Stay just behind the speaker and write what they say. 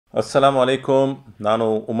ಅಸ್ಸಲಾಮು ಅಲೈಕುಮ್. ನಾನು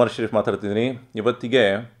ಉಮರ್ ಶರೀಫ್ ಮಾತಾಡ್ತಿದ್ದೀನಿ. ಇವತ್ತಿಗೆ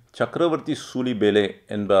ಚಕ್ರವರ್ತಿ ಸೂಲಿಬೇಲೆ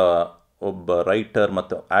ಎಂಬ ಒಬ್ಬ ರೈಟರ್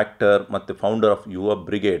ಮತ್ತು ಆ್ಯಕ್ಟರ್ ಮತ್ತು ಫೌಂಡರ್ ಆಫ್ ಯುವ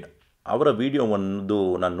ಬ್ರಿಗೇಡ್ ಅವರ ವಿಡಿಯೋವೊಂದು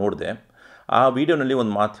ನಾನು ನೋಡಿದೆ. ಆ ವಿಡಿಯೋನಲ್ಲಿ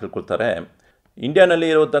ಒಂದು ಮಾತು ಹೇಳ್ಕೊಳ್ತಾರೆ. ಇಂಡಿಯಾನಲ್ಲಿ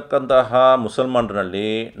ಇರತಕ್ಕಂತಹ ಮುಸಲ್ಮಾನರಲ್ಲಿ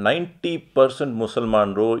 90%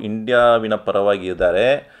 ಮುಸಲ್ಮಾನರು ಇಂಡಿಯಾವಿನ ಪರವಾಗಿ ಇದ್ದಾರೆ,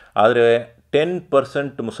 ಆದರೆ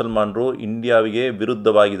 10% ಮುಸಲ್ಮಾನರು ಇಂಡಿಯಾವಿಗೆ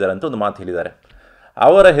ವಿರುದ್ಧವಾಗಿದ್ದಾರೆ ಅಂತ ಒಂದು ಮಾತು ಹೇಳಿದ್ದಾರೆ.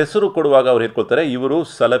 ಅವರ ಹೆಸರು ಕೊಡುವಾಗ ಅವ್ರು ಹೇಳ್ಕೊಳ್ತಾರೆ, ಇವರು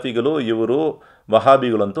ಸಲಫಿಗಳು, ಇವರು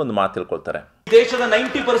ವಹಾಬಿಗಳು ಅಂತ ಒಂದು ಮಾತು ಹೇಳ್ಕೊಳ್ತಾರೆ. ದೇಶದ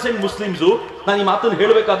 90% ಮುಸ್ಲಿಮ್ಸು, ನಾನು ಈ ಮಾತನ್ನು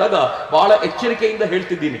ಹೇಳಬೇಕಾದಾಗ ಬಹಳ ಎಚ್ಚರಿಕೆಯಿಂದ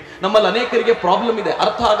ಹೇಳ್ತಿದ್ದೀನಿ. ನಮ್ಮಲ್ಲಿ ಅನೇಕರಿಗೆ ಪ್ರಾಬ್ಲಮ್ ಇದೆ,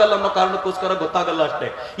 ಅರ್ಥ ಆಗಲ್ಲ ಅನ್ನೋ ಕಾರಣಕ್ಕೋಸ್ಕರ ಗೊತ್ತಾಗಲ್ಲ ಅಷ್ಟೇ.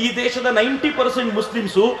 ಈ ದೇಶದ 90%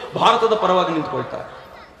 ಮುಸ್ಲಿಮ್ಸು ಭಾರತದ ಪರವಾಗಿ ನಿಂತ್ಕೊಳ್ತಾರೆ.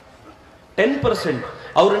 10%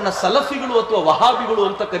 ಅವರನ್ನ ಸಲಫಿಗಳು ಅಥವಾ ವಹಾಬಿಗಳು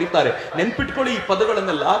ಅಂತ ಕರೀತಾರೆ. ನೆನ್ಪಿಟ್ಕೊಳ್ಳಿ, ಈ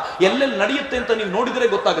ಪದಗಳನ್ನೆಲ್ಲ ಎಲ್ಲೆಲ್ಲಿ ನಡೆಯುತ್ತೆ ಅಂತ ನೀವು ನೋಡಿದ್ರೆ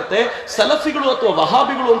ಗೊತ್ತಾಗುತ್ತೆ. ಸಲಫಿಗಳು ಅಥವಾ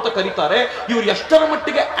ವಹಾಬಿಗಳು ಅಂತ ಕರೀತಾರೆ. ಇವರು ಎಷ್ಟರ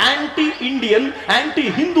ಮಟ್ಟಿಗೆ ಆಂಟಿ ಇಂಡಿಯನ್, ಆಂಟಿ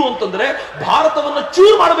ಹಿಂದೂ ಅಂತಂದ್ರೆ ಭಾರತವನ್ನು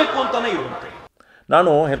ಚೂರು ಮಾಡಬೇಕು ಅಂತಾನೆ ಇರುವಂತೆ.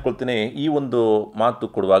 ನಾನು ಹೇಳ್ಕೊಳ್ತೀನಿ, ಈ ಒಂದು ಮಾತು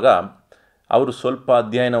ಕೊಡುವಾಗ ಅವರು ಸ್ವಲ್ಪ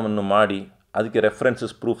ಅಧ್ಯಯನವನ್ನು ಮಾಡಿ ಅದಕ್ಕೆ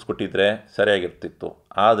ರೆಫರೆನ್ಸಸ್ ಪ್ರೂಫ್ಸ್ ಕೊಟ್ಟಿದ್ದರೆ ಸರಿಯಾಗಿರ್ತಿತ್ತು.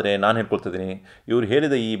 ಆದರೆ ನಾನು ಹೇಳ್ಕೊಳ್ತಿದ್ದೀನಿ, ಇವರು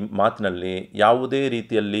ಹೇಳಿದ ಈ ಮಾತಿನಲ್ಲಿ ಯಾವುದೇ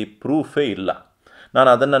ರೀತಿಯಲ್ಲಿ ಪ್ರೂಫೇ ಇಲ್ಲ.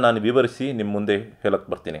 ನಾನು ವಿವರಿಸಿ ನಿಮ್ಮ ಮುಂದೆ ಹೇಳಕ್ಕೆ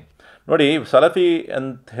ಬರ್ತೀನಿ. ನೋಡಿ, ಸಲಫಿ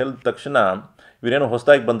ಅಂತ ಹೇಳಿದ ತಕ್ಷಣ ಇವರೇನೋ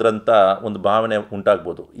ಹೊಸದಾಗಿ ಬಂದ್ರಂತ ಒಂದು ಭಾವನೆ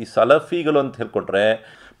ಉಂಟಾಗ್ಬೋದು. ಈ ಸಲಫಿಗಳು ಅಂತ ಹೇಳ್ಕೊಟ್ರೆ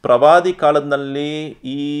ಪ್ರವಾದಿ ಕಾಲದಲ್ಲಿ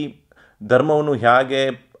ಈ ಧರ್ಮವನ್ನು ಹೇಗೆ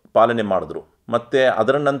ಪಾಲನೆ ಮಾಡಿದ್ರು, ಮತ್ತು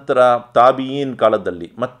ಅದರ ನಂತರ ತಾಬೀನ್ ಕಾಲದಲ್ಲಿ,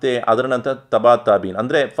 ಮತ್ತು ಅದರ ನಂತರ ತಾಬೀನ್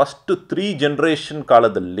ಅಂದರೆ ಫಸ್ಟ್ 3 ಜನರೇಷನ್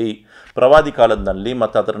ಕಾಲದಲ್ಲಿ, ಪ್ರವಾದಿ ಕಾಲದಲ್ಲಿ,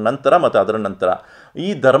 ಮತ್ತು ಅದರ ನಂತರ ಈ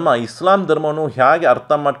ಧರ್ಮ, ಇಸ್ಲಾಂ ಧರ್ಮವನ್ನು ಹೇಗೆ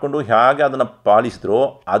ಅರ್ಥ ಮಾಡಿಕೊಂಡು ಹೇಗೆ ಅದನ್ನು ಪಾಲಿಸಿದ್ರೋ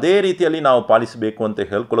ಅದೇ ರೀತಿಯಲ್ಲಿ ನಾವು ಪಾಲಿಸಬೇಕು ಅಂತ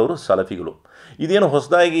ಹೇಳ್ಕೊಳ್ಳೋರು ಸಲಫಿಗಳು. ಇದೇನು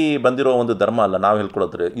ಹೊಸದಾಗಿ ಬಂದಿರೋ ಒಂದು ಧರ್ಮ ಅಲ್ಲ. ನಾವು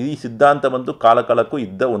ಹೇಳ್ಕೊಳ್ಳೋದ್ರೆ ಈ ಸಿದ್ಧಾಂತ ಬಂದು ಕಾಲಕ್ಕೂ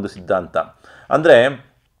ಇದ್ದ ಒಂದು ಸಿದ್ಧಾಂತ. ಅಂದರೆ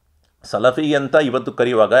ಸಲಫಿ ಅಂತ ಇವತ್ತು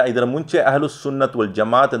ಕರೆಯುವಾಗ ಇದರ ಮುಂಚೆ ಅಹ್ಲುಸ್ ಸುನ್ನತ್ ವಲ್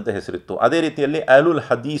ಜಮಾತ್ ಅಂತ ಹೆಸರಿತ್ತು. ಅದೇ ರೀತಿಯಲ್ಲಿ ಅಹ್ಲುಲ್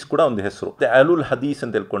ಹದೀಸ್ ಕೂಡ ಒಂದು ಹೆಸರು. ಅಹ್ಲುಲ್ ಹದೀಸ್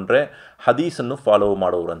ಅಂತ ಹೇಳ್ಕೊಂಡ್ರೆ ಹದೀಸನ್ನು ಫಾಲೋ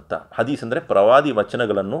ಮಾಡೋರಂತ. ಹದೀಸ್ ಅಂದರೆ ಪ್ರವಾದಿ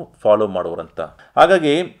ವಚನಗಳನ್ನು ಫಾಲೋ ಮಾಡೋರಂತ.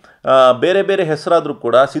 ಹಾಗಾಗಿ ಬೇರೆ ಬೇರೆ ಹೆಸರಾದರೂ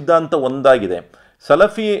ಕೂಡ ಸಿದ್ಧಾಂತ ಒಂದಾಗಿದೆ.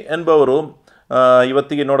 ಸಲಫಿ ಎಂಬವರು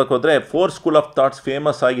ಇವತ್ತಿಗೆ ನೋಡೋಕೆ ಹೋದರೆ 4 ಸ್ಕೂಲ್ ಆಫ್ ಥಾಟ್ಸ್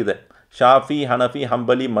ಫೇಮಸ್ ಆಗಿದೆ. ಶಾಫಿ, ಹನಫಿ,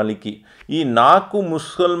 ಹಂಬಲಿ, ಮಲಿಕಿ. ಈ 4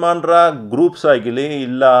 ಮುಸಲ್ಮಾನರ ಗ್ರೂಪ್ಸ್ ಆಗಲಿ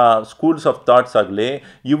ಇಲ್ಲ ಸ್ಕೂಲ್ಸ್ ಆಫ್ ಥಾಟ್ಸ್ ಆಗಲಿ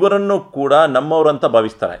ಇವರನ್ನು ಕೂಡ ನಮ್ಮವರಂತ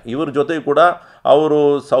ಭಾವಿಸ್ತಾರೆ. ಇವರ ಜೊತೆಗೆ ಕೂಡ ಅವರು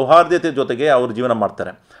ಸೌಹಾರ್ದತೆ ಜೊತೆಗೆ ಅವರು ಜೀವನ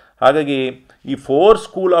ಮಾಡ್ತಾರೆ. ಹಾಗಾಗಿ ಈ 4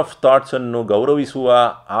 ಸ್ಕೂಲ್ ಆಫ್ ಥಾಟ್ಸನ್ನು ಗೌರವಿಸುವ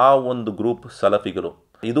ಆ ಒಂದು ಗ್ರೂಪ್ ಸಲಫಿಗಳು.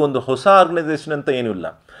 ಇದು ಒಂದು ಹೊಸ ಆರ್ಗನೈಸೇಷನ್ ಅಂತ ಏನೂ ಇಲ್ಲ.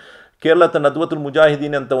 ಕೇರಳದ ನದ್ವತುಲ್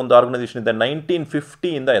ಮುಜಾಹಿದೀನ್ ಅಂತ ಒಂದು ಆರ್ಗನೈಸೇಷನ್ ಇದೆ.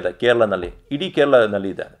 1950 ಇದೆ ಕೇರಳನಲ್ಲಿ, ಇಡೀ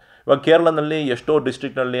ಕೇರಳನಲ್ಲಿ ಇದೆ. ಇವಾಗ ಕೇರಳನಲ್ಲಿ ಎಷ್ಟೋ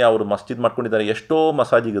ಡಿಸ್ಟ್ರಿಕ್ಟ್ನಲ್ಲಿ ಅವರು ಮಸ್ಜಿದ್ ಮಾಡ್ಕೊಂಡಿದ್ದಾರೆ. ಎಷ್ಟೋ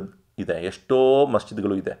ಇದೆ, ಎಷ್ಟೋ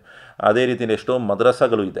ಮಸ್ಜಿದ್ಗಳು ಇದೆ. ಅದೇ ರೀತಿಯಲ್ಲಿ ಎಷ್ಟೋ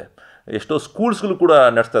ಮದ್ರಸಾಗಳು ಇದೆ, ಎಷ್ಟೋ ಸ್ಕೂಲ್ಸ್ಗಳು ಕೂಡ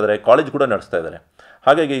ನಡೆಸ್ತಾ ಇದ್ದಾರೆ, ಕಾಲೇಜ್ ಕೂಡ ನಡೆಸ್ತಾ ಇದ್ದಾರೆ.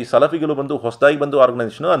 ಹಾಗಾಗಿ ಈ ಸಲಫಿಗಳು ಬಂದು ಹೊಸದಾಗಿ ಬಂದು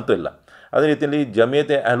ಆರ್ಗನೈಸೇಷನು ಅಂತೂ ಇಲ್ಲ. ಅದೇ ರೀತಿಯಲ್ಲಿ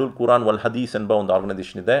ಜಮಿಯತೆ ಅಹ್ಲುಲ್ ಕುರಾನ್ ವಲ್ ಹದೀಸ್ ಎಂಬ ಒಂದು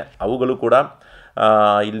ಆರ್ಗನೈಸೇಷನ್ ಇದೆ. ಅವುಗಳು ಕೂಡ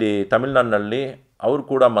ಇಲ್ಲಿ ತಮಿಳ್ನಾಡಿನಲ್ಲಿ ಅವರು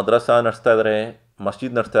ಕೂಡ ಮದ್ರಸಾ ನಡೆಸ್ತಾ ಇದ್ದಾರೆ,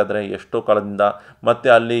 ಮಸ್ಜಿದ್ ನಡೆಸ್ತಾ ಇದ್ದಾರೆ ಎಷ್ಟೋ ಕಾಲದಿಂದ. ಮತ್ತು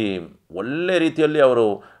ಅಲ್ಲಿ ಒಳ್ಳೆ ರೀತಿಯಲ್ಲಿ ಅವರು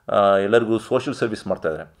ಎಲ್ಲರಿಗೂ ಸೋಷಿಯಲ್ ಸರ್ವಿಸ್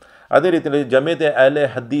ಮಾಡ್ತಾಯಿದ್ದಾರೆ. ಅದೇ ರೀತಿಯಲ್ಲಿ ಜಮಿಯತೆ ಅಹ್ಲೆ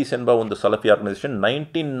ಹದೀಸ್ ಎಂಬ ಒಂದು ಸಲಫಿ ಆರ್ಗನೈಸೇಷನ್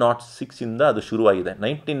 1906 ಅದು ಶುರುವಾಗಿದೆ.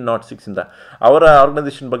 1906 ಅವರ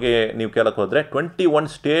ಆರ್ಗನೈಸೇಷನ್ ಬಗ್ಗೆ ನೀವು ಕೇಳಕ್ಕೆ ಹೋದರೆ 21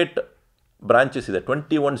 ಸ್ಟೇಟ್ ಬ್ರಾಂಚಸ್ ಇದೆ.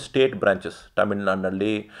 21 ಸ್ಟೇಟ್ ಬ್ರಾಂಚಸ್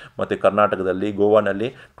ತಮಿಳ್ನಾಡಿನಲ್ಲಿ ಮತ್ತು ಕರ್ನಾಟಕದಲ್ಲಿ, ಗೋವಾನಲ್ಲಿ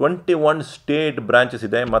 21 ಸ್ಟೇಟ್ ಬ್ರಾಂಚಸ್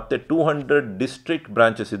ಇದೆ. ಮತ್ತು 200 ಡಿಸ್ಟ್ರಿಕ್ಟ್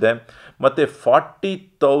ಬ್ರಾಂಚಸ್ ಇದೆ. ಮತ್ತು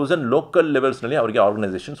 40,000 ಲೋಕಲ್ ಲೆವೆಲ್ಸ್ನಲ್ಲಿ ಅವರಿಗೆ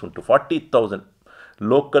ಆರ್ಗನೈಸೇಷನ್ಸ್ ಉಂಟು. 40,000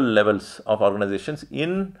 local levels of organisations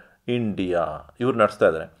in India ಇವರು ನಡೆಸ್ತಾ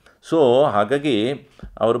ಇದ್ದಾರೆ. ಸೊ ಹಾಗಾಗಿ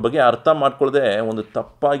ಅವ್ರ ಬಗ್ಗೆ ಅರ್ಥ ಮಾಡ್ಕೊಳ್ಳದೆ ಒಂದು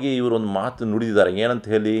ತಪ್ಪಾಗಿ ಇವರು ಒಂದು ಮಾತು ನುಡಿದಿದ್ದಾರೆ. ಏನಂತ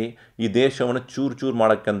ಹೇಳಿ, ಈ ದೇಶವನ್ನು ಚೂರು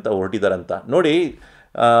ಮಾಡೋಕ್ಕಂತ ಹೊರಟಿದ್ದಾರೆ ಅಂತ. ನೋಡಿ,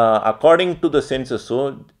 ಅಕಾರ್ಡಿಂಗ್ ಟು ದ ಸೆನ್ಸಸ್ಸು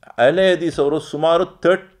ಅಹ್ಲೆ ಹದೀಸ್ ಅವರು ಸುಮಾರು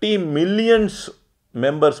 30 ಮಿಲಿಯನ್ಸ್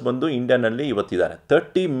ಮೆಂಬರ್ಸ್ ಬಂದು ಇಂಡಿಯಾನಲ್ಲಿ ಇವತ್ತಿದ್ದಾರೆ.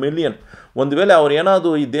 30 ಮಿಲಿಯನ್. ಒಂದು ವೇಳೆ ಅವ್ರು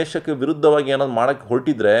ಏನಾದರೂ ಈ ದೇಶಕ್ಕೆ ವಿರುದ್ಧವಾಗಿ ಏನಾದ್ರು ಮಾಡೋಕ್ಕೆ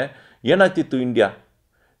ಹೊರಟಿದ್ರೆ ಏನಾಗ್ತಿತ್ತು ಇಂಡಿಯಾ?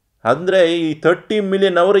 ಅಂದರೆ ಈ 30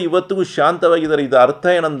 ಮಿಲಿಯನ್ ಅವರು ಇವತ್ತಿಗೂ ಶಾಂತವಾಗಿದ್ದಾರೆ. ಇದು ಅರ್ಥ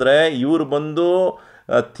ಏನಂದರೆ ಇವರು ಬಂದು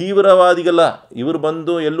ತೀವ್ರವಾದಿಗಲ್ಲ, ಇವರು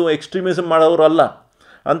ಬಂದು ಎಲ್ಲೂ ಎಕ್ಸ್ಟ್ರೀಮಿಸಮ್ ಮಾಡೋರು ಅಲ್ಲ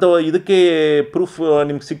ಅಂತ ಇದಕ್ಕೆ ಪ್ರೂಫ್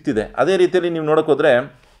ನಿಮ್ಗೆ ಸಿಗ್ತಿದೆ. ಅದೇ ರೀತಿಯಲ್ಲಿ ನೀವು ನೋಡೋಕ್ಕೋದ್ರೆ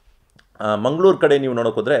ಮಂಗಳೂರು ಕಡೆ ನೀವು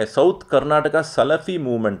ನೋಡೋಕ್ಕೋದ್ರೆ ಸೌತ್ ಕರ್ನಾಟಕ ಸಲಫಿ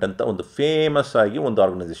ಮೂವ್ಮೆಂಟ್ ಅಂತ ಒಂದು ಫೇಮಸ್ ಆಗಿ ಒಂದು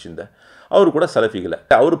ಆರ್ಗನೈಸೇಷನ್ ಇದೆ. ಅವರು ಕೂಡ ಸಲಫಿಗಳೇ.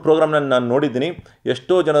 ಅವ್ರ ಪ್ರೋಗ್ರಾಮ್ನ ನಾನು ನೋಡಿದ್ದೀನಿ.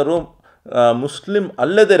 ಎಷ್ಟೋ ಜನರು ಮುಸ್ಲಿಂ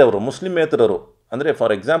ಅಲ್ಲದೇ ಇರೋರು, ಮುಸ್ಲಿಮೇತರರು, ಅಂದರೆ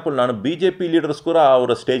ಫಾರ್ ಎಕ್ಸಾಂಪಲ್ ನಾನು BJP ಲೀಡರ್ಸ್ ಕೂಡ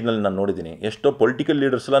ಅವರ ಸ್ಟೇಜ್ನಲ್ಲಿ ನಾನು ನೋಡಿದ್ದೀನಿ. ಎಷ್ಟೋ ಪೊಲಿಟಿಕಲ್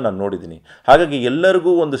ಲೀಡರ್ಸ್ ಎಲ್ಲ ನಾನು ನೋಡಿದ್ದೀನಿ. ಹಾಗಾಗಿ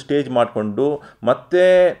ಎಲ್ಲರಿಗೂ ಒಂದು ಸ್ಟೇಜ್ ಮಾಡಿಕೊಂಡು ಮತ್ತೆ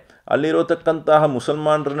ಅಲ್ಲಿರತಕ್ಕಂತಹ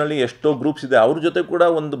ಮುಸಲ್ಮಾನರಲ್ಲಿ ಎಷ್ಟೋ ಗ್ರೂಪ್ಸ್ ಇದೆ, ಅವ್ರ ಜೊತೆ ಕೂಡ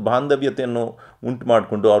ಒಂದು ಬಾಂಧವ್ಯತೆಯನ್ನು ಉಂಟು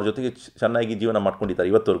ಮಾಡಿಕೊಂಡು ಅವ್ರ ಜೊತೆಗೆ ಚೆನ್ನಾಗಿ ಜೀವನ ಮಾಡ್ಕೊಂಡಿದ್ದಾರೆ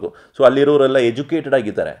ಇವತ್ತವರೆಗೂ. ಸೊ ಅಲ್ಲಿರೋರೆಲ್ಲ ಎಜುಕೇಟೆಡ್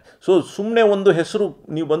ಆಗಿದ್ದಾರೆ. ಸೊ ಸುಮ್ಮನೆ ಒಂದು ಹೆಸರು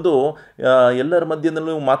ನೀವು ಬಂದು ಎಲ್ಲರ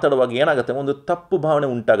ಮಧ್ಯದಲ್ಲೂ ಮಾತಾಡುವಾಗ ಏನಾಗುತ್ತೆ, ಒಂದು ತಪ್ಪು ಭಾವನೆ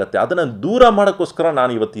ಉಂಟಾಗುತ್ತೆ. ಅದನ್ನು ದೂರ ಮಾಡೋಕ್ಕೋಸ್ಕರ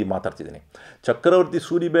ನಾನು ಇವತ್ತು ಮಾತಾಡ್ತಿದ್ದೀನಿ. ಚಕ್ರವರ್ತಿ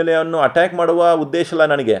ಸೂಲಿಬೆಲೆಯನ್ನು ಅಟ್ಯಾಕ್ ಮಾಡುವ ಉದ್ದೇಶ ಇಲ್ಲ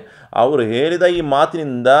ನನಗೆ. ಅವರು ಹೇಳಿದ ಈ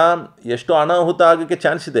ಮಾತಿನಿಂದ ಎಷ್ಟೋ ಅನಾಹುತ ಆಗೋಕ್ಕೆ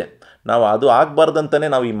ಚಾನ್ಸ್ ಇದೆ. ನಾವು ಅದು ಆಗಬಾರ್ದಂತಲೇ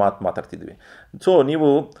ನಾವು ಈ ಮಾತಾಡ್ತಿದ್ವಿ. ಸೊ ನೀವು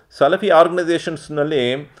ಸಲಫಿ ಆರ್ಗನೈಸೇಷನ್ಸ್ನಲ್ಲಿ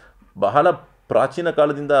ಬಹಳ ಪ್ರಾಚೀನ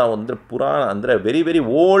ಕಾಲದಿಂದ ಒಂದು ಪುರಾಣ ಅಂದರೆ ವೆರಿ ವೆರಿ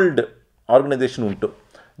ಓಲ್ಡ್ ಆರ್ಗನೈಸೇಷನ್ ಉಂಟು.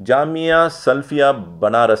 ಜಾಮಿಯಾ ಸಲ್ಫಿಯಾ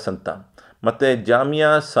ಬನಾರಸ್ ಅಂತ, ಮತ್ತು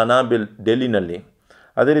ಜಾಮಿಯಾ ಸನಾಬಿಲ್ ಡೆಲ್ಲಿನಲ್ಲಿ,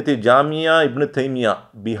 ಅದೇ ರೀತಿ ಜಾಮಿಯಾ ಇಬ್ನ್ ತೈಮಿಯಾ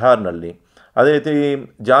ಬಿಹಾರ್ನಲ್ಲಿ, ಅದೇ ರೀತಿ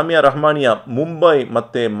ಜಾಮಿಯಾ ರಹಮಾನಿಯಾ ಮುಂಬೈ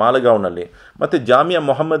ಮತ್ತು ಮಾಲಗಾವ್ನಲ್ಲಿ, ಮತ್ತು ಜಾಮಿಯಾ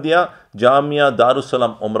ಮೊಹಮ್ಮದಿಯಾ ಜಾಮಿಯಾ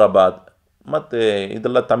ದಾರುಸ್ಸಲಾಂ ಉಮ್ರಾಬಾದ್, ಮತ್ತು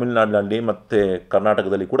ಇದೆಲ್ಲ ತಮಿಳುನಾಡಿನಲ್ಲಿ ಮತ್ತು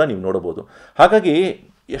ಕರ್ನಾಟಕದಲ್ಲಿ ಕೂಡ ನೀವು ನೋಡ್ಬೋದು. ಹಾಗಾಗಿ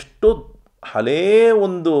ಎಷ್ಟೋ ಹಳೇ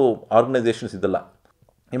ಒಂದು ಆರ್ಗನೈಸೇಷನ್ಸ್ ಇದೆಲ್ಲ.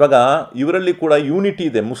 ಇವಾಗ ಇವರಲ್ಲಿ ಕೂಡ ಯೂನಿಟಿ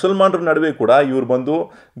ಇದೆ. ಮುಸಲ್ಮಾನರ ನಡುವೆ ಕೂಡ ಇವರು ಬಂದು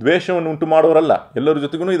ದ್ವೇಷವನ್ನು ಉಂಟು ಮಾಡೋರಲ್ಲ, ಎಲ್ಲರ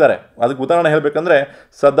ಜೊತೆಗೂ ಇದ್ದಾರೆ. ಅದಕ್ಕೆ ಉದಾಹರಣೆ ಹೇಳಬೇಕಂದ್ರೆ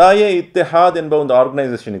ಸದಾಯೆ ಇತ್ತೆಹಾದ್ ಎಂಬ ಒಂದು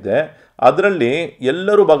ಆರ್ಗನೈಸೇಷನ್ ಇದೆ. ಅದರಲ್ಲಿ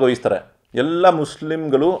ಎಲ್ಲರೂ ಭಾಗವಹಿಸ್ತಾರೆ, ಎಲ್ಲ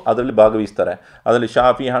ಮುಸ್ಲಿಮ್ಗಳು ಅದರಲ್ಲಿ ಭಾಗವಹಿಸ್ತಾರೆ. ಅದರಲ್ಲಿ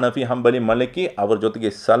ಶಾಫಿ, ಹನಫಿ, ಹಂಬಲಿ, ಮಲಿಕಿ, ಅವರ ಜೊತೆಗೆ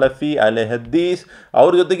ಸಲಫಿ, ಅಹ್ಲೆ ಹದೀಸ್,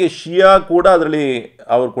 ಅವ್ರ ಜೊತೆಗೆ ಶಿಯಾ ಕೂಡ ಅದರಲ್ಲಿ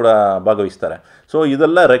ಅವರು ಕೂಡ ಭಾಗವಹಿಸ್ತಾರೆ. ಸೊ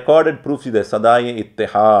ಇದೆಲ್ಲ ರೆಕಾರ್ಡೆಡ್ ಪ್ರೂಫ್ಸ್ ಇದೆ ಸದಾಯೆ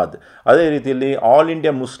ಇತ್ತೆಹಾದ್. ಅದೇ ರೀತಿಯಲ್ಲಿ all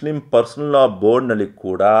India Muslim personal law ಬೋರ್ಡ್ನಲ್ಲಿ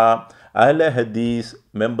ಕೂಡ ಅಹ್ಲೆ ಹದೀಸ್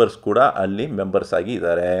ಮೆಂಬರ್ಸ್ ಕೂಡ ಅಲ್ಲಿ ಮೆಂಬರ್ಸ್ ಆಗಿ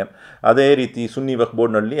ಇದ್ದಾರೆ. ಅದೇ ರೀತಿ ಸುನ್ನಿ ವಕ್ಫ್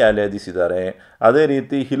ಬೋರ್ಡ್ನಲ್ಲಿ ಅಹ್ಲೆ ಹದೀಸ್ ಇದ್ದಾರೆ. ಅದೇ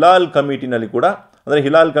ರೀತಿ ಹಿಲಾಲ್ ಕಮಿಟಿನಲ್ಲಿ ಕೂಡ, ಅಂದರೆ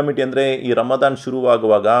ಹಿಲಾಲ್ ಕಮಿಟಿ ಅಂದರೆ ಈ ರಮದಾನ್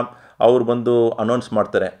ಶುರುವಾಗುವಾಗ ಅವರು ಬಂದು ಅನೌನ್ಸ್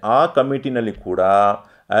ಮಾಡ್ತಾರೆ, ಆ ಕಮಿಟಿನಲ್ಲಿ ಕೂಡ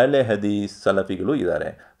ಅಹ್ಲೆ ಹದೀಸ್ ಸಲಫಿಗಳು ಇದ್ದಾರೆ.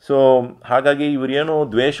 ಸೊ ಹಾಗಾಗಿ ಇವರೇನು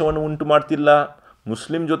ದ್ವೇಷವನ್ನು ಉಂಟು ಮಾಡ್ತಿಲ್ಲ,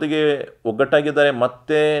 ಮುಸ್ಲಿಂ ಜೊತೆಗೆ ಒಗ್ಗಟ್ಟಾಗಿದ್ದಾರೆ.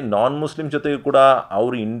 ಮತ್ತು ನಾನ್ ಮುಸ್ಲಿಂ ಜೊತೆಗೆ ಕೂಡ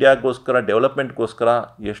ಅವರು ಇಂಡಿಯಾಗೋಸ್ಕರ ಡೆವಲಪ್ಮೆಂಟ್ಗೋಸ್ಕರ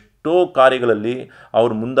ಎಷ್ಟೋ ಕಾರ್ಯಗಳಲ್ಲಿ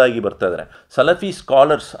ಅವರು ಮುಂದಾಗಿ ಬರ್ತಾ ಇದ್ದಾರೆ. ಸಲಫಿ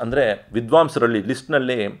ಸ್ಕಾಲರ್ಸ್ ಅಂದರೆ ವಿದ್ವಾಂಸರಲ್ಲಿ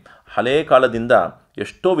ಲಿಸ್ಟ್ನಲ್ಲಿ ಹಳೇ ಕಾಲದಿಂದ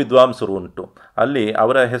ಎಷ್ಟೋ ವಿದ್ವಾಂಸರು ಉಂಟು. ಅಲ್ಲಿ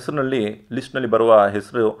ಅವರ ಹೆಸರಿನಲ್ಲಿ ಲಿಸ್ಟ್ನಲ್ಲಿ ಬರುವ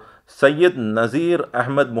ಹೆಸರು ಸೈಯದ್ ನಜೀರ್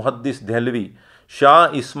ಅಹ್ಮದ್ ಮುಹದ್ದಿಸ್ ದೆಹಲ್ವಿ, ಶಾ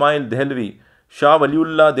ಇಸ್ಮಾಯಿಲ್ ದೆಹಲ್ವಿ, ಶಾ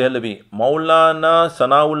ವಲಿಯುಲ್ಲಾ ದೆಹಲ್ವಿ, ಮೌಲಾನಾ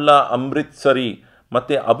ಸನಾವುಲ್ಲಾ ಅಮೃತ್ಸರಿ,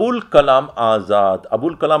 ಮತ್ತು ಅಬುಲ್ ಕಲಾಂ ಆಜಾದ್.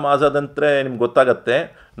 ಅಬುಲ್ ಕಲಾಂ ಆಜಾದ್ ಅಂದರೆ ನಿಮ್ಗೆ ಗೊತ್ತಾಗತ್ತೆ,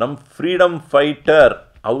 ನಮ್ಮ ಫ್ರೀಡಮ್ ಫೈಟರ್.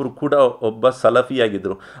 ಅವರು ಕೂಡ ಒಬ್ಬ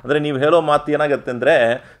ಸಲಫಿಯಾಗಿದ್ದರು. ಅಂದರೆ ನೀವು ಹೇಳೋ ಮಾತು ಏನಾಗುತ್ತೆ ಅಂದರೆ,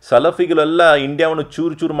 ಸಲಫಿಗಳೆಲ್ಲ ಇಂಡಿಯಾವನ್ನು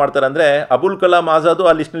ಚೂರು ಚೂರು ಮಾಡ್ತಾರೆ ಅಂದರೆ ಅಬುಲ್ ಕಲಾಂ ಆಜಾದು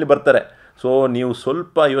ಆ ಲಿಸ್ಟ್ನಲ್ಲಿ ಬರ್ತಾರೆ. ಸೊ ನೀವು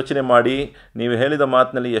ಸ್ವಲ್ಪ ಯೋಚನೆ ಮಾಡಿ, ನೀವು ಹೇಳಿದ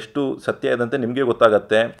ಮಾತಿನಲ್ಲಿ ಎಷ್ಟು ಸತ್ಯ ಇದೆ ಅಂತ ನಿಮಗೆ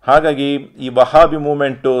ಗೊತ್ತಾಗತ್ತೆ. ಹಾಗಾಗಿ ಈ ವಹಾಬಿ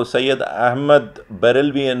ಮೂಮೆಂಟು ಸೈಯದ್ ಅಹ್ಮದ್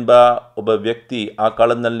ಬೆರೆಲ್ವಿ ಎಂಬ ಒಬ್ಬ ವ್ಯಕ್ತಿ ಆ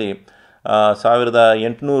ಕಾಲದಲ್ಲಿ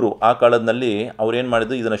 1800 ಆ ಕಾಲದಲ್ಲಿ ಅವ್ರೇನು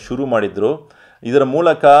ಮಾಡಿದ್ರು, ಇದನ್ನು ಶುರು ಮಾಡಿದರು. ಇದರ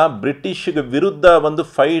ಮೂಲಕ ಬ್ರಿಟಿಷ್ಗೆ ವಿರುದ್ಧ ಒಂದು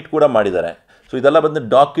ಫೈಟ್ ಕೂಡ ಮಾಡಿದ್ದಾರೆ. ಸೊ ಇದೆಲ್ಲ ಬಂದು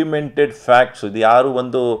ಡಾಕ್ಯುಮೆಂಟೆಡ್ ಫ್ಯಾಕ್ಟ್ಸ್, ಇದು ಯಾರು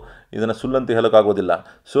ಒಂದು ಇದನ್ನು ಸುಳ್ಳಂತ ಹೇಳೋಕ್ಕಾಗೋದಿಲ್ಲ.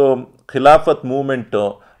 ಸೊ ಖಿಲಾಫತ್ ಮೂಮೆಂಟು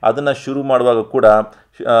ಅದನ್ನು ಶುರು ಮಾಡುವಾಗ ಕೂಡ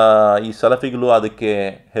ಈ ಸಲಫಿಗಳು ಅದಕ್ಕೆ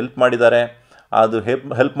ಹೆಲ್ಪ್ ಮಾಡಿದ್ದಾರೆ. ಅದು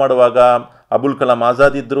ಹೆಲ್ಪ್ ಮಾಡುವಾಗ ಅಬುಲ್ ಕಲಾಂ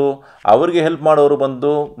ಆಜಾದ್ ಇದ್ದರು, ಅವರಿಗೆ ಹೆಲ್ಪ್ ಮಾಡೋರು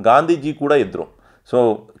ಬಂದು ಗಾಂಧೀಜಿ ಕೂಡ ಇದ್ದರು. ಸೊ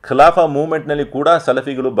ಖಿಲಾಫಾ ಮೂಮೆಂಟ್ನಲ್ಲಿ ಕೂಡ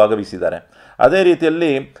ಸಲಫಿಗಳು ಭಾಗವಹಿಸಿದ್ದಾರೆ. ಅದೇ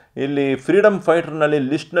ರೀತಿಯಲ್ಲಿ ಇಲ್ಲಿ ಫ್ರೀಡಮ್ ಫೈಟರ್ನಲ್ಲಿ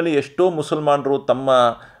ಲಿಸ್ಟ್ನಲ್ಲಿ ಎಷ್ಟೋ ಮುಸಲ್ಮಾನರು ತಮ್ಮ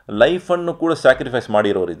ಲೈಫನ್ನು ಕೂಡ ಸ್ಯಾಕ್ರಿಫೈಸ್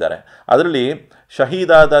ಮಾಡಿರೋರಿದ್ದಾರೆ. ಅದರಲ್ಲಿ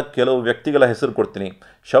ಶಹೀದಾದ ಕೆಲವು ವ್ಯಕ್ತಿಗಳ ಹೆಸರು ಕೊಡ್ತೀನಿ.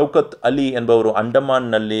 ಶೌಕತ್ ಅಲಿ ಎಂಬವರು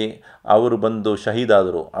ಅಂಡಮಾನ್ನಲ್ಲಿ ಅವರು ಬಂದು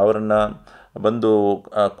ಶಹೀದಾದರು, ಅವರನ್ನು ಬಂದು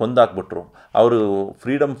ಕೊಂದಾಕ್ಬಿಟ್ರು. ಅವರು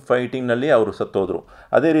ಫ್ರೀಡಮ್ ಫೈಟಿಂಗ್ನಲ್ಲಿ ಅವರು ಸತ್ತೋದರು.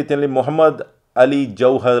 ಅದೇ ರೀತಿಯಲ್ಲಿ ಮೊಹಮ್ಮದ್ ಅಲಿ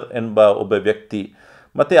ಜೌಹರ್ ಎಂಬ ಒಬ್ಬ ವ್ಯಕ್ತಿ,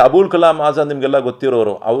 ಮತ್ತು ಅಬುಲ್ ಕಲಾಂ ಆಜಾದ್ ನಿಮಗೆಲ್ಲ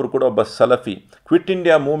ಗೊತ್ತಿರೋರು, ಅವರು ಕೂಡ ಒಬ್ಬ ಸಲಫಿ. ಕ್ವಿಟ್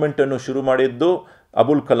ಇಂಡಿಯಾ ಮೂಮೆಂಟನ್ನು ಶುರು ಮಾಡಿದ್ದು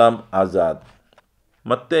ಅಬುಲ್ ಕಲಾಂ ಆಜಾದ್.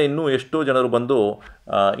 ಮತ್ತು ಇನ್ನೂ ಎಷ್ಟೋ ಜನರು ಬಂದು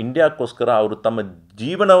ಇಂಡಿಯಾಕ್ಕೋಸ್ಕರ ಅವರು ತಮ್ಮ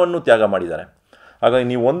ಜೀವನವನ್ನು ತ್ಯಾಗ ಮಾಡಿದ್ದಾರೆ. ಹಾಗಾಗಿ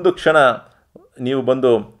ನೀವು ಒಂದು ಕ್ಷಣ ನೀವು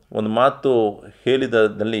ಬಂದು ಒಂದು ಮಾತು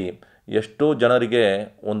ಹೇಳಿದಲ್ಲಿ ಎಷ್ಟೋ ಜನರಿಗೆ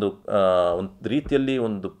ಒಂದು ರೀತಿಯಲ್ಲಿ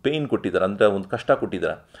ಒಂದು ಪೇಯ್ನ್ ಕೊಟ್ಟಿದ್ದಾರೆ, ಅಂದರೆ ಒಂದು ಕಷ್ಟ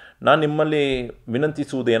ಕೊಟ್ಟಿದ್ದಾರೆ. ನಾನು ನಿಮ್ಮಲ್ಲಿ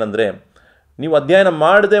ವಿನಂತಿಸುವುದೇನೆಂದರೆ, ನೀವು ಅಧ್ಯಯನ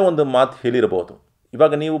ಮಾಡದೆ ಒಂದು ಮಾತು ಹೇಳಿರಬಹುದು.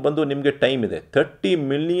 ಇವಾಗ ನೀವು ಬಂದು ನಿಮಗೆ ಟೈಮ್ ಇದೆ. 30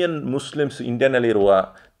 ಮಿಲಿಯನ್ ಮುಸ್ಲಿಮ್ಸ್ ಇಂಡಿಯಾನಲ್ಲಿರುವ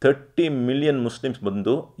 30 ಮಿಲಿಯನ್ ಮುಸ್ಲಿಮ್ಸ್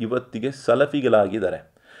ಬಂದು ಇವತ್ತಿಗೆ ಸಲಫಿಗಳಾಗಿದ್ದಾರೆ.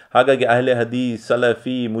 ಹಾಗಾಗಿ ಅಹ್ಲೆ ಹದೀಸ್,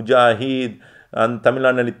 ಸಲಫಿ, ಮುಜಾಹಿದ್,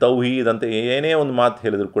 ತಮಿಳ್ನಾಡಿನಲ್ಲಿ ತೌಹೀದ್ ಅಂತ ಏನೇ ಒಂದು ಮಾತು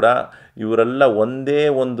ಹೇಳಿದ್ರು ಕೂಡ ಇವರೆಲ್ಲ ಒಂದೇ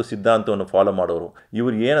ಒಂದು ಸಿದ್ಧಾಂತವನ್ನು ಫಾಲೋ ಮಾಡೋರು.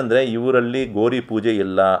 ಇವರು ಏನಂದರೆ, ಇವರಲ್ಲಿ ಗೋರಿ ಪೂಜೆ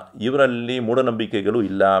ಇಲ್ಲ, ಇವರಲ್ಲಿ ಮೂಢನಂಬಿಕೆಗಳು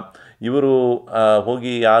ಇಲ್ಲ, ಇವರು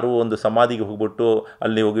ಹೋಗಿ ಯಾರು ಒಂದು ಸಮಾಧಿಗೆ ಹೋಗ್ಬಿಟ್ಟು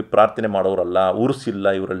ಅಲ್ಲಿ ಹೋಗಿ ಪ್ರಾರ್ಥನೆ ಮಾಡೋರಲ್ಲ, ಉರುಸಿಲ್ಲ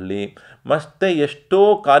ಇವರಲ್ಲಿ. ಮತ್ತು ಎಷ್ಟೋ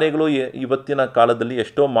ಕಾರ್ಯಗಳು ಇವತ್ತಿನ ಕಾಲದಲ್ಲಿ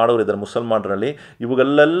ಎಷ್ಟೋ ಮಾಡೋರು ಇದ್ದಾರೆ ಮುಸಲ್ಮಾನರಲ್ಲಿ,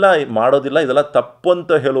 ಇವುಗಳೆಲ್ಲ ಮಾಡೋದಿಲ್ಲ, ಇದೆಲ್ಲ ತಪ್ಪು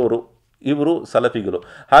ಅಂತ ಹೇಳೋರು ಇವರು ಸಲಫಿಗಳು.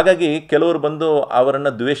 ಹಾಗಾಗಿ ಕೆಲವರು ಬಂದು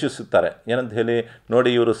ಅವರನ್ನು ದ್ವೇಷಿಸುತ್ತಾರೆ. ಏನಂತ ಹೇಳಿ, ನೋಡಿ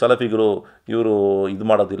ಇವರು ಸಲಫಿಗಳು, ಇವರು ಇದು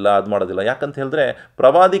ಮಾಡೋದಿಲ್ಲ ಅದು ಮಾಡೋದಿಲ್ಲ. ಯಾಕಂತ ಹೇಳಿದ್ರೆ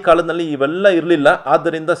ಪ್ರವಾದಿ ಕಾಲದಲ್ಲಿ ಇವೆಲ್ಲ ಇರಲಿಲ್ಲ,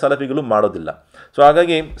 ಆದ್ದರಿಂದ ಸಲಫಿಗಳು ಮಾಡೋದಿಲ್ಲ. ಸೊ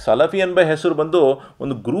ಹಾಗಾಗಿ ಸಲಫಿ ಎಂಬ ಹೆಸರು ಬಂದು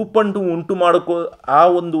ಒಂದು ಗ್ರೂಪ್ ಉಂಟು ಮಾಡೋಕ್ಕೂ ಆ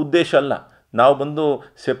ಒಂದು ಉದ್ದೇಶ ಅಲ್ಲ. ನಾವು ಬಂದು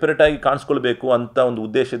ಸೆಪ್ರೇಟಾಗಿ ಕಾಣಿಸ್ಕೊಳ್ಬೇಕು ಅಂತ ಒಂದು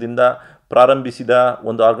ಉದ್ದೇಶದಿಂದ ಪ್ರಾರಂಭಿಸಿದ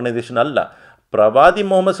ಒಂದು ಆರ್ಗನೈಸೇಷನ್ ಅಲ್ಲ. ಪ್ರವಾದಿ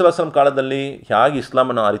ಮೊಹಮ್ಮದ್ ಸಲ್ಲಲ್ಲಾಹು ಅಲೈಹಿ ವಸಲ್ಲಂ ಕಾಲದಲ್ಲಿ ಹೇಗೆ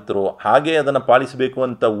ಇಸ್ಲಾಮನ್ನು ಅರಿತರೋ ಹಾಗೆ ಅದನ್ನು ಪಾಲಿಸಬೇಕು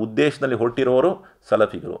ಅಂತ ಉದ್ದೇಶದಲ್ಲಿ ಹೊರಟಿರೋರು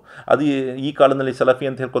ಸಲಫಿಗಳು. ಅದು ಈ ಕಾಲದಲ್ಲಿ ಸಲಫಿ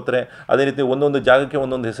ಅಂತ ಹೇಳ್ಕೊತಾರೆ. ಅದೇ ರೀತಿ ಒಂದೊಂದು ಜಾಗಕ್ಕೆ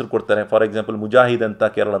ಒಂದೊಂದು ಹೆಸರು ಕೊಡ್ತಾರೆ. ಫಾರ್ ಎಕ್ಸಾಂಪಲ್ ಮುಜಾಹಿದ್ ಅಂತ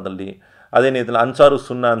ಕೇರಳದಲ್ಲಿ, ಅದೇ ರೀತಿ ಅನ್ಸಾರು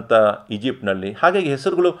ಸುನ್ನಾ ಅಂತ ಈಜಿಪ್ಟ್ನಲ್ಲಿ. ಹಾಗಾಗಿ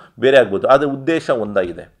ಹೆಸರುಗಳು ಬೇರೆ ಆಗ್ಬೋದು, ಆದರೆ ಉದ್ದೇಶ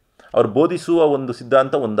ಒಂದಾಗಿದೆ. ಅವರು ಬೋಧಿಸುವ ಒಂದು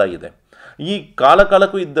ಸಿದ್ಧಾಂತ ಒಂದಾಗಿದೆ. ಈ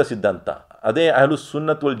ಕಾಲಕ್ಕೂ ಇದ್ದ ಸಿದ್ಧಾಂತ ಅದೇ ಅಹ್ಲುಸ್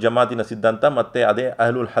ಸುನ್ನತ್ ವಲ್ ಜಮಾತಿನ ಸಿದ್ಧಾಂತ, ಮತ್ತು ಅದೇ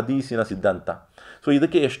ಅಹ್ಲುಲ್ ಹದೀಸಿನ ಸಿದ್ಧಾಂತ. ಸೊ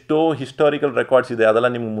ಇದಕ್ಕೆ ಎಷ್ಟೋ ಹಿಸ್ಟಾರಿಕಲ್ ರೆಕಾರ್ಡ್ಸ್ ಇದೆ. ಅದೆಲ್ಲ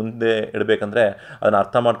ನಿಮ್ಗೆ ಮುಂದೆ ಇಡಬೇಕಂದ್ರೆ ಅದನ್ನು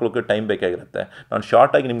ಅರ್ಥ ಮಾಡ್ಕೊಳ್ಳೋಕ್ಕೆ ಟೈಮ್ ಬೇಕಾಗಿರುತ್ತೆ. ನಾನು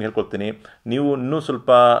ಶಾರ್ಟಾಗಿ ನಿಮ್ಗೆ ಹೇಳ್ಕೊಡ್ತೀನಿ. ನೀವು ಇನ್ನೂ ಸ್ವಲ್ಪ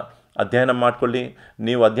ಅಧ್ಯಯನ ಮಾಡಿಕೊಳ್ಳಿ.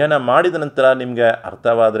 ನೀವು ಅಧ್ಯಯನ ಮಾಡಿದ ನಂತರ ನಿಮಗೆ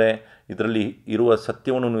ಅರ್ಥವಾದರೆ ಇದರಲ್ಲಿ ಇರುವ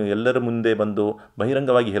ಸತ್ಯವನ್ನು ನೀವು ಎಲ್ಲರ ಮುಂದೆ ಬಂದು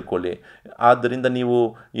ಬಹಿರಂಗವಾಗಿ ಹೇಳ್ಕೊಳ್ಳಿ. ಆದ್ದರಿಂದ ನೀವು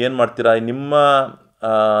ಏನು ಮಾಡ್ತೀರಾ, ನಿಮ್ಮ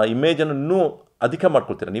ಇಮೇಜನ್ನು ಇನ್ನೂ ಅಧಿಕ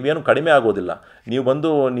ಮಾಡ್ಕೊಳ್ತೀರ, ನೀವೇನು ಕಡಿಮೆ ಆಗೋದಿಲ್ಲ. ನೀವು ಬಂದು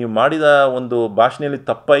ನೀವು ಮಾಡಿದ ಒಂದು ಭಾಷಣೆಯಲ್ಲಿ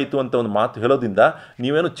ತಪ್ಪಾಯಿತು ಅಂತ ಒಂದು ಮಾತು ಹೇಳೋದ್ರಿಂದ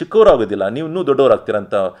ನೀವೇನು ಚಿಕ್ಕವರಾಗೋದಿಲ್ಲ, ನೀವು ಇನ್ನೂ ದೊಡ್ಡವರಾಗ್ತೀರ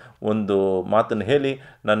ಅಂತ ಒಂದು ಮಾತನ್ನು ಹೇಳಿ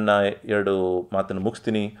ನನ್ನ 2 ಮಾತನ್ನು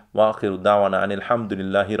ಮುಗಿಸ್ತೀನಿ. ವಾಖಿರು ದಾವಾನ ಅನಿಲ್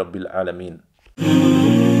ಹಮ್ದುಲಿಲ್ಲಾಹಿ ರಬ್ಬಿಲ್ ಆಲಮೀನ್.